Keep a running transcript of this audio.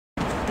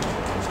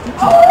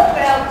Oh,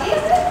 well,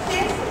 isn't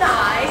this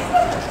nice?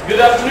 Good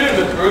afternoon,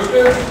 Miss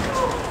Brewster.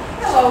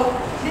 Hello,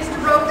 Mr.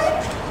 Rosen,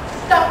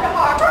 Dr.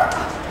 Harper,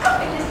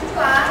 and Mr.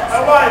 Flies.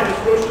 How are you, Miss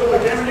Brewster? We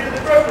came into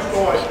the grocery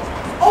store.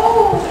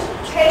 Oh,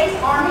 Teddy's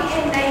Army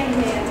and Navy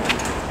men.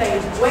 They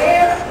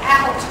wear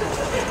out.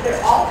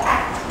 They're all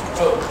packed.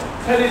 Oh,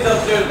 Teddy's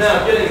upstairs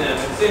now getting them.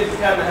 It seems the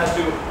cabinet has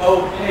to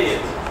okay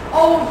it.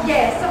 Oh,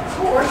 yes, of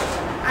course.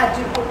 I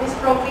do hope Miss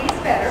Brophy is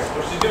better.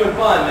 Well, she's doing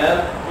fine,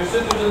 ma'am. Your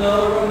sister's in the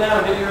other room now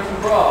getting her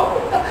some broth.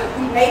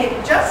 We made it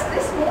just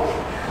this morning.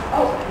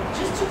 Oh,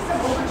 just took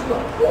some over to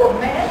a poor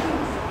man who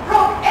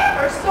broke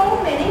ever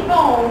so many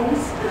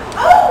bones.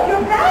 Oh,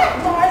 you're back,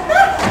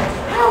 Martha.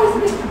 How is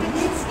Mr.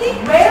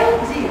 Baditsky? Well,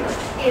 dear,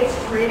 it's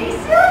pretty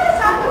serious,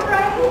 I'm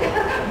afraid.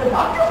 The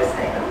doctor was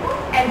there,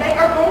 and they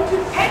are going to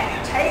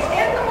amputate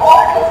in the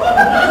morning.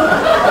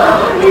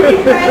 Is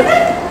he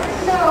present?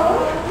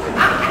 No.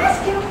 I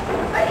asked him,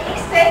 but he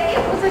said it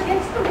was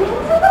against the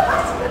rules of the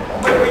hospital.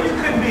 But you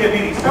couldn't be of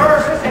any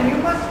service, and you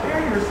must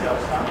spare yourself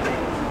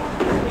something.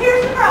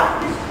 Here's the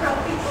broth, Mr.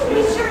 Brophy.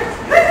 Be sure it's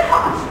good and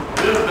hot.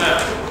 Yes, ma'am.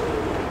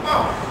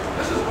 Oh,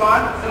 this is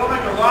fun. It'll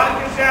make a lot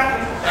of good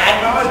Japanese. I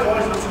know it,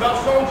 boys. It's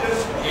about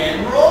soldiers.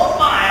 General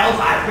Miles,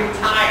 I've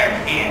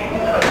retired in.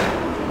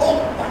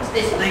 Oh, what's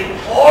this thing?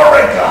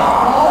 Oregon!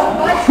 Oh,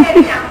 what's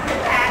Teddy out for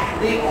that?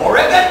 The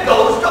Oregon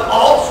goes to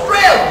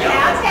Australia.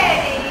 Now,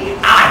 Teddy.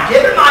 I've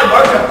given my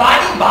word to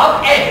Fighting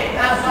Bob Evans.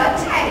 Now, but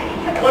Teddy.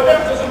 What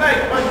difference does it make?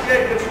 What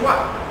gets you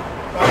what?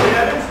 Bobby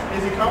Evans?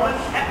 Is he coming?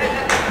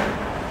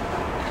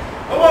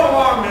 Come on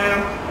along,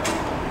 ma'am.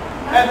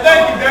 And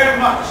thank you very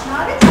much.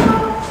 Not at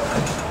all.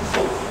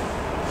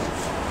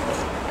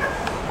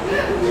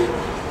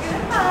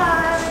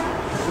 Goodbye.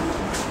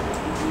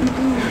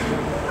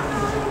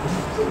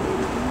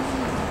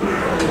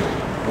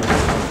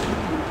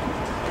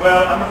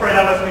 Well, I'm afraid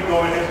I must be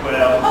going as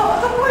well. Oh,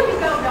 before you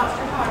go,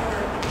 Dr. Harper.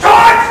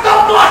 Charge the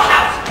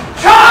blockhouse!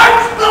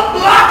 Charge the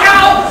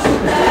blockhouse!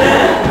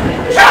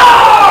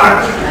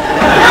 Charge!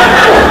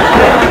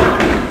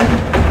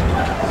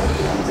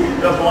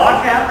 The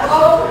blockhouse?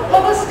 Oh,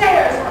 well, the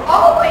stairs were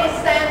always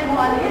San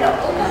Juan Hill.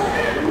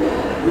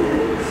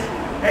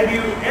 Have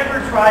you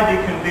ever tried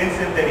to convince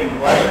him that he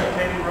wasn't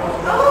Teddy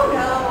Roosevelt? Oh,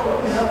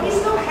 no. He's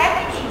so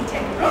happy being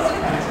Teddy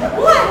Roosevelt.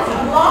 Once,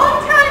 a long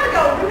time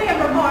ago,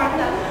 remember,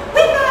 Martha,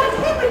 we thought if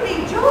he would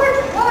be George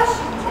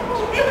Washington,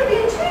 it would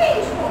be a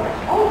change for him.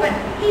 Oh, but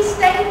he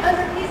stayed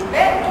under his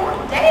bed for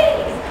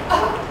days.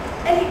 Oh,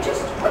 and he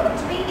just couldn't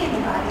be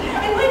anybody.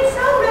 And we'd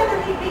so rather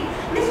he be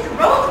Mr.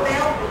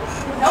 Roosevelt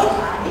than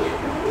nobody.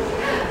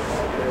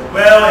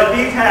 Well, if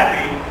he's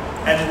happy,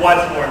 and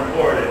what's more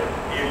important,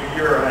 if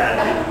you're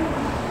happy.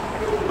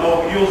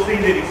 Oh, you'll see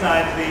that he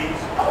signs these.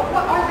 Oh,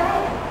 what are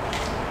they?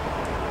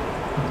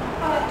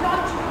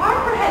 Dr.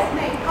 Harper has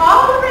made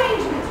all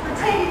arrangements for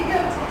Teddy to go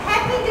to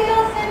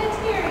Happydale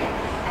Sanitarium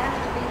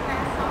after we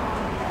pass on.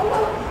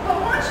 Oh, well,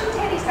 why should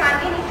Teddy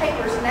sign any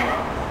papers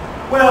now?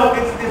 Well,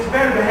 it's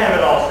better to have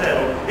it all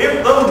settled.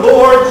 If the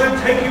Lord should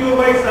take you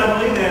away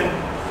suddenly, then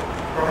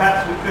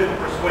perhaps we couldn't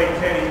persuade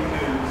Teddy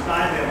to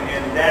sign them,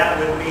 and that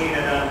would mean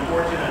an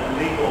unfortunate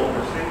legal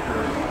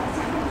procedure.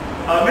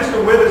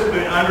 Mr.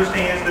 Witherspoon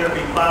understands they'll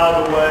be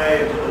filed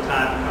away until the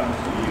time comes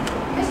to you.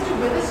 Mr.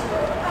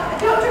 Witherspoon?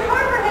 Dr.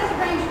 Harper has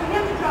arranged for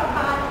him to drop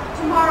by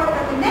tomorrow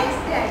or the next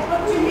day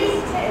to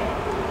meet Teddy.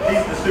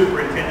 He's the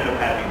superintendent of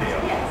Happydale.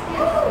 Yes,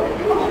 yes. Oh,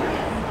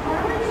 yes.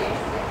 Harper, yes.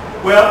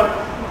 Well,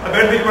 I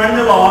better be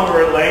running along,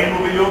 or Elaine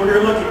will be over here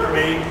looking for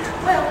me.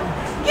 Well,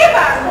 give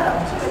our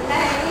love to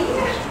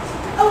Elaine.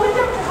 Oh, and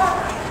Dr.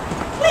 Harper,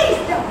 please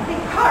don't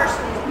think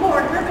harshly of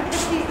Mortimer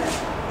because he's a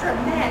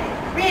dramatic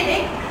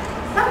critic.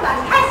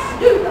 Somebody has to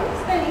do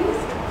those things.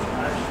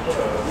 I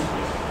suppose.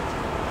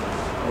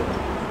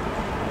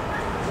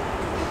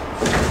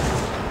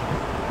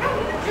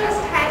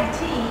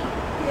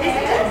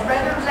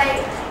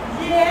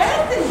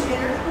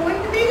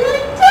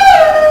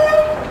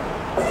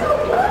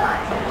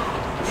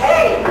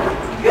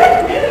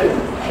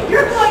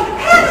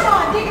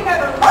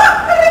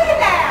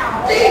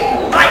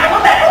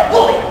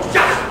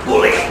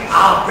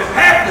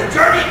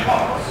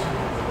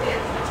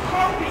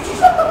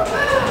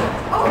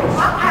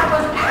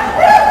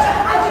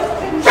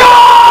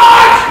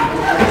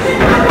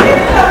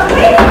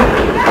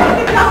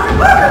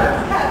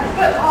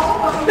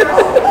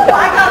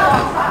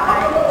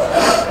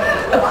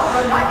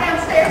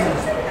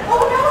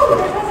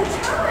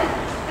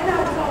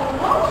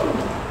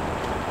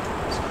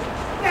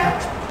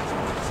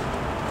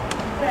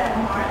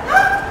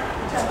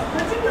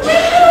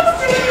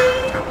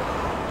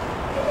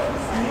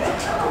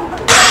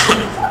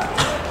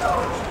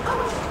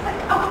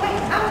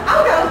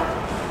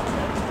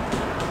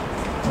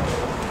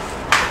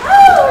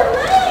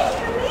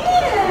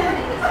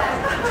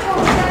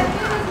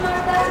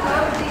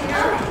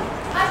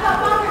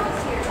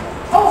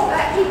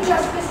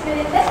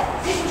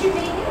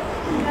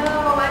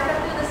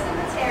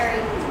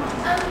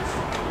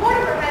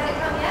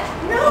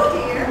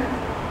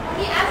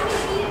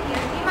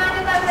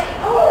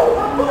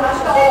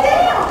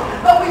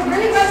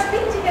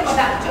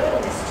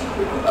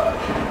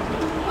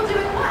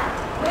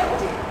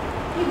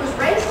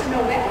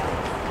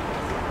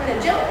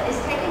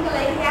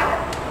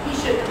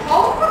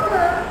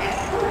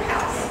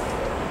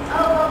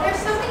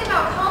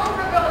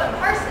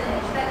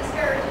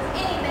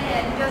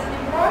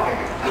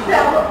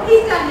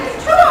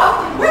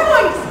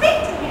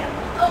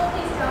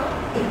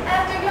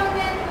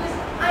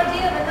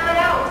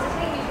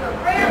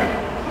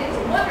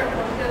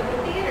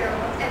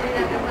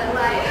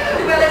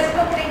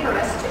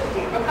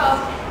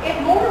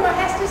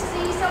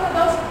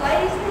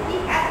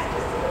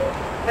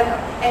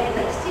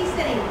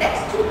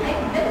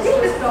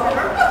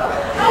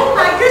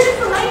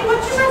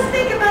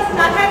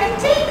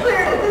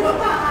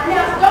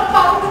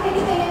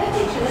 anything in the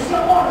kitchen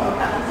until Mortimer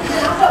comes, and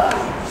then I'll go.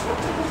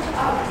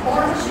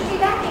 Mortimer should be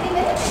back any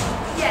minute.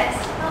 Yes.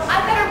 Well,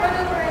 I better run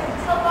over and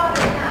tell Father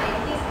tonight.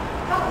 He's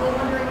probably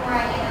wondering where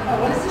I am. Oh,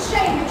 well, it's a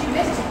shame that you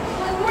missed him.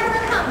 When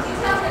Mortimer comes, you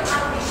tell him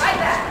I'll be right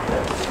back.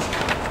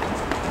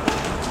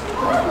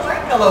 Hello, Lord.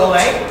 Hello,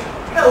 Elaine.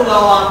 Hello,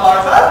 Aunt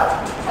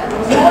Martha.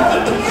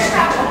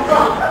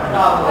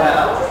 Oh,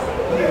 well,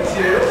 you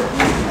too.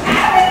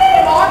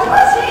 Abby,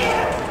 Mortimer's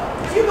here.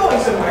 Are you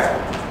going somewhere?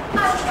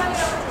 I was running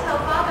over to tell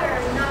Father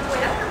not to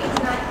wait up for me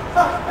tonight.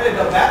 Huh, I didn't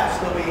know that was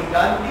still being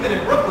done, even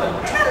in Brooklyn.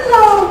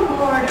 Hello,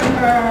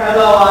 Mortimer.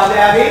 Hello, Aunt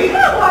Abby.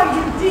 How are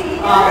you, dear?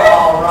 I'm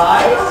all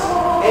right.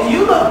 Oh. And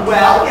you look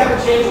well. You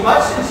haven't changed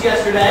much since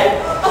yesterday.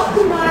 Oh,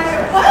 my,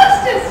 it was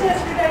just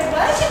yesterday,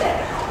 wasn't it?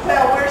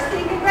 Well, we're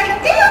seeing a great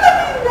deal of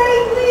you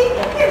lately.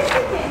 Here's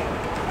the thing.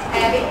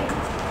 Abby,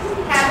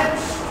 having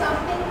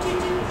something to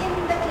do in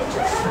the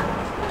kitchen?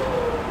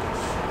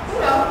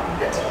 No,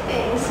 the tea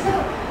things.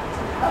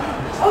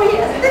 Oh,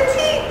 yes, the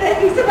tea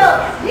things. Well,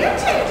 you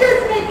two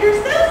just make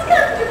yourselves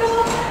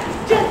comfortable.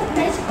 Just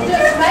make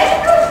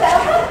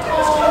yourself at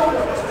home.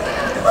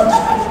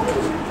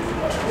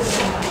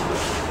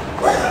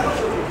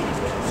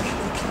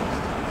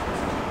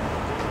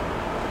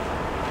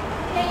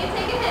 Can you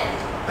take a hint?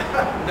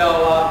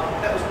 No,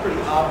 that was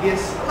pretty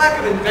obvious. A lack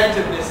of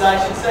inventiveness, I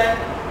should say.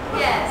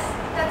 Yes,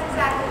 that's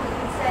exactly what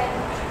you'd say.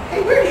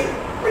 Hey, where do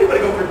you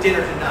want to go for dinner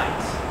tonight?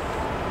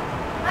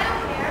 I don't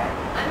care.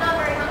 I'm not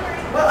very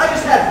hungry. Well, I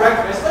just had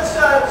breakfast. Let's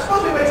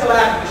suppose we wait till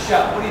after the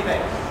show. What do you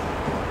think?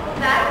 Well,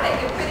 that'll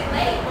make it pretty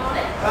late,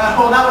 won't it?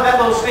 Well, not with that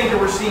little stinker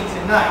we're seeing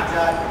tonight.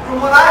 From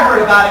what I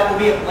heard about it,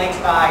 we'll be at late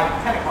by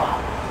 10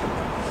 o'clock.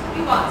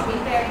 You want to be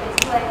fair to his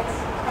plays.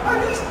 Are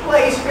these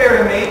plays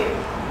fair to me?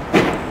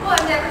 Well,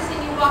 I've never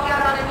seen you walk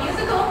out on a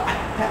musical.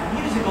 That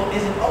musical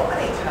isn't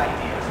opening tonight,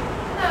 dear.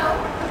 No.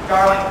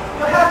 Darling,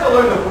 you'll have to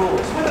learn the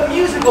rules. With a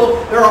musical,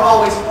 there are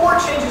always 4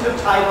 changes of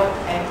title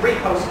and 3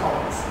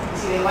 postponements. You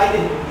see, they like it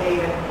in New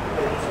Haven,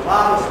 but it's a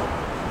lot of...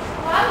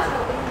 Well, I was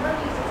hoping for a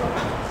musical.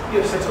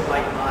 You have such a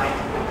light mind.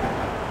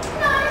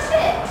 Not a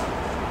bit.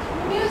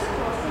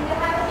 Musicals seem to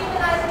have a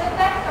humanizing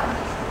effect on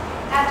me.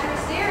 After a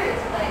serious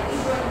play, we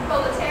joined the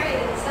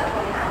proletariat in the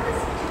subway, and I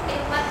listened to a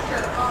lecture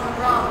on the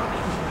wrong.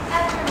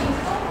 After a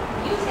musical,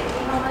 you take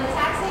me home in a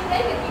taxi and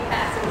make a few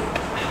passes.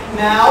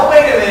 Now,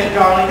 wait a minute,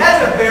 darling.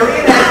 That's a very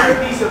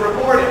inaccurate piece of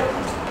reporting.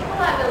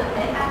 Well, I will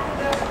admit,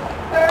 after the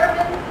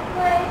bourbon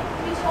play,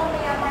 you told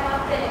me I had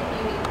authentic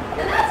beauty.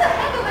 And that's a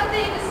heck of a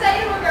thing to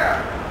say to a girl.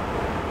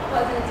 It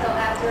wasn't until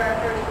after our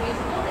first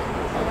musical that you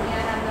told me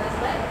I had those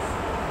legs.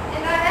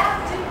 And I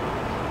have to.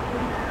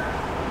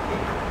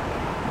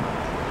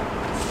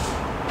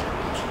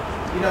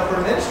 You know, for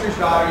a minister's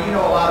daughter, you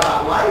know a lot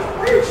about life.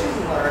 Where did you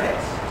learn it?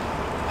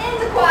 In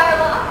the choir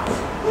loft.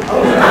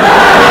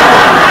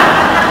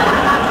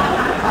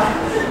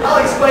 I'll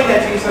explain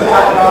that to you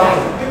sometime,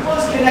 darling. The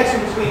close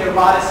connection between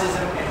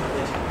eroticism and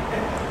religion.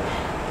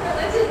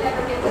 Religion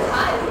never gets as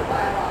high as the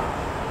choir loft.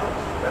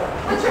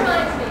 Which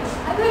reminds me,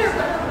 I better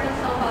run over and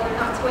tell Father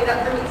not to wait up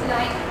for me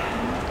tonight.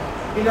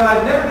 You know,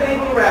 I've never been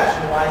able to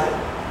rationalize it.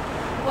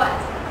 What?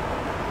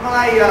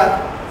 My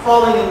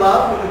falling in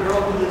love with a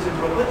girl who lives in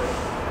Brooklyn.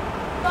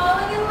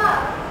 Falling in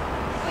love?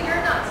 Well,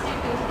 you're not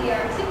stooping to the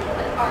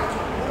articulate, are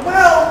you?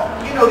 Well,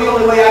 you know, the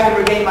only way I can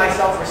regain my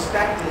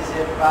self-respect is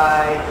if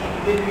I keep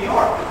you in New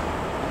York.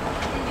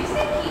 Did you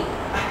say keep?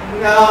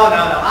 No.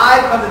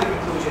 I've come to the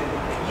conclusion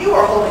that you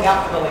are holding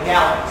out for the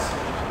legalities.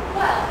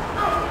 Well,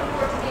 I can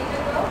afford to be a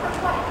good girl for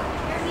quite a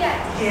few years yet.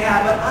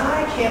 Yeah, but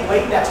I can't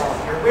wait that long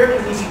here. Where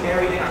can we be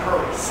married in a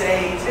hurry?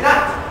 Say,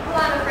 tonight. Well,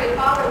 I'm afraid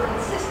Father would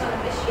insist on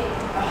officiating.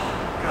 Oh,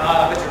 God,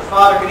 I bet your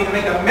father could even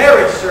make a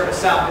marriage service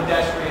sound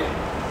pedestrian.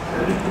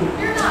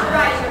 You're not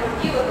writing a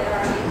review of it,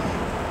 are you?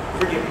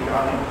 Forgive me,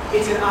 darling.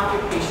 It's an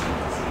occupational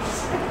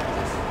disease.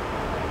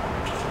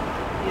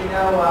 You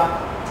know,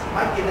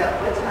 might give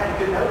that play tonight a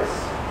good notice.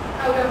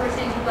 Oh, don't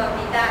pretend you love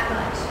me that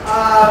much.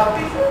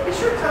 Be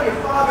sure to tell your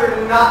father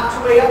not to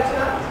wait up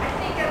tonight. I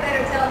think I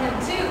better tell him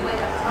to wait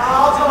up tonight.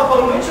 I'll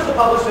telephone Winchell to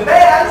publish the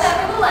bands.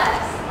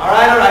 Nevertheless. All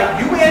right.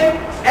 You win.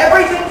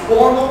 Everything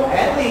formal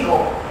and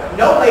legal, but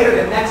no later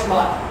than next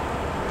month.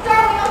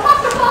 Darling, I'll talk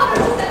to Father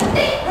to set a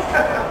date.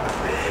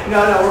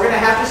 No, we're going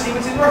to have to see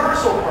what's in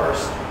rehearsal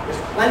first. There's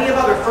plenty of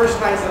other first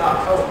nights in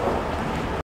October.